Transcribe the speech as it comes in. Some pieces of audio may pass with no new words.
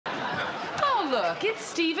look, it's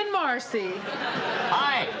Steve and Marcy.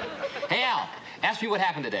 Hi. Hey, Al, ask me what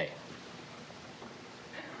happened today.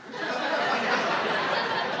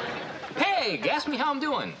 Peg, ask me how I'm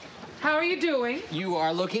doing. How are you doing? You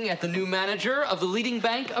are looking at the new manager of the leading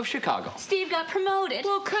bank of Chicago. Steve got promoted.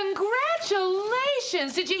 Well,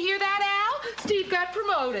 congratulations. Did you hear that, Al? Steve got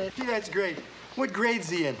promoted. Gee, that's great. What grade's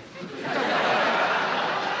he in?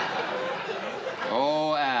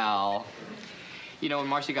 Oh, Al. You know, when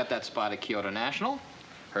Marcy got that spot at Kyoto National,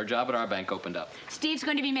 her job at our bank opened up. Steve's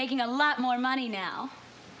going to be making a lot more money now.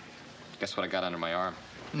 Guess what I got under my arm?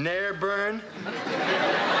 Nair burn?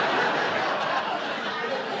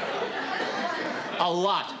 A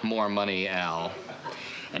lot more money, Al.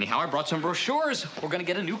 Anyhow, I brought some brochures. We're going to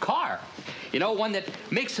get a new car. You know, one that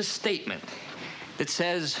makes a statement that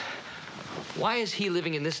says, why is he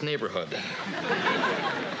living in this neighborhood?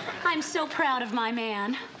 I'm so proud of my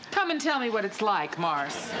man. Come and tell me what it's like,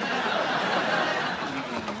 Mars.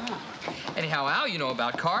 Anyhow, Al, you know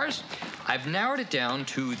about cars. I've narrowed it down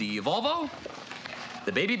to the Volvo,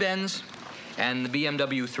 the Baby Benz, and the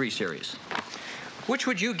BMW 3 Series. Which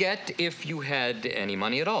would you get if you had any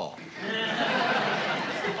money at all?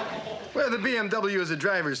 Well, the BMW is a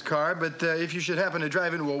driver's car, but if you should happen to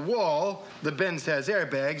drive into a wall, the Benz has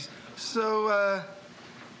airbags. So,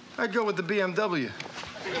 I'd go with the BMW.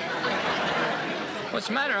 What's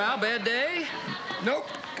the matter, Al? Bad day? Nope,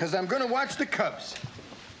 because I'm going to watch the Cubs.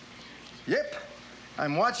 Yep,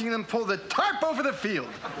 I'm watching them pull the tarp over the field.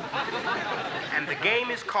 And the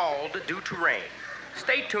game is called Due to Rain.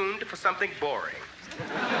 Stay tuned for something boring.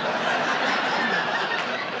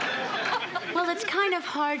 Well, it's kind of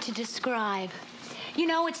hard to describe. You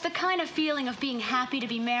know, it's the kind of feeling of being happy to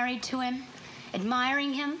be married to him,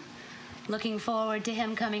 admiring him, looking forward to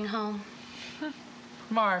him coming home.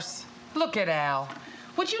 Mars, look at Al.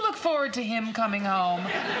 Would you look forward to him coming home?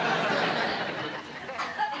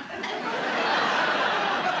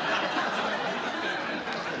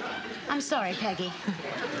 I'm sorry, Peggy.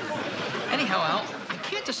 Anyhow, Al, I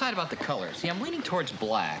can't decide about the colors. See, I'm leaning towards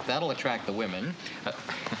black. That'll attract the women.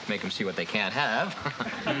 Make them see what they can't have.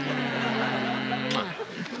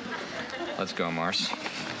 Let's go, Mars.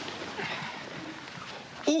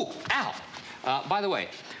 Ooh, Al. By the way,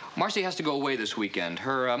 Marcy has to go away this weekend.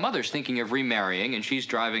 Her mother's thinking of remarrying, and she's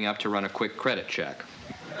driving up to run a quick credit check.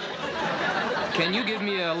 Can you give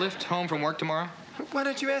me a lift home from work tomorrow? Why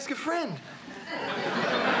don't you ask a friend?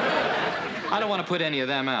 I don't want to put any of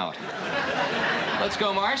them out. Let's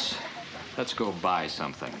go, Mars. Let's go buy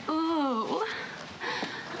something. Ooh.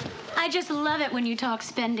 I just love it when you talk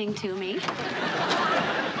spending to me.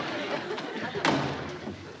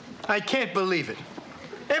 I can't believe it.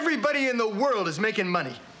 Everybody in the world is making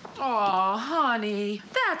money. Aw, honey,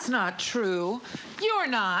 that's not true. You're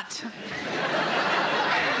not.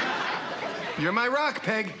 You're my rock,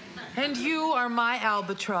 Peg. And you are my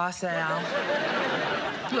albatross, Al.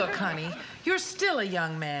 Look, honey, you're still a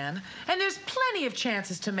young man, and there's plenty of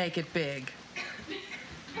chances to make it big.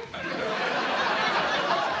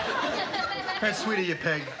 That's sweet of you,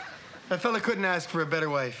 Peg. A fella couldn't ask for a better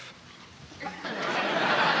wife.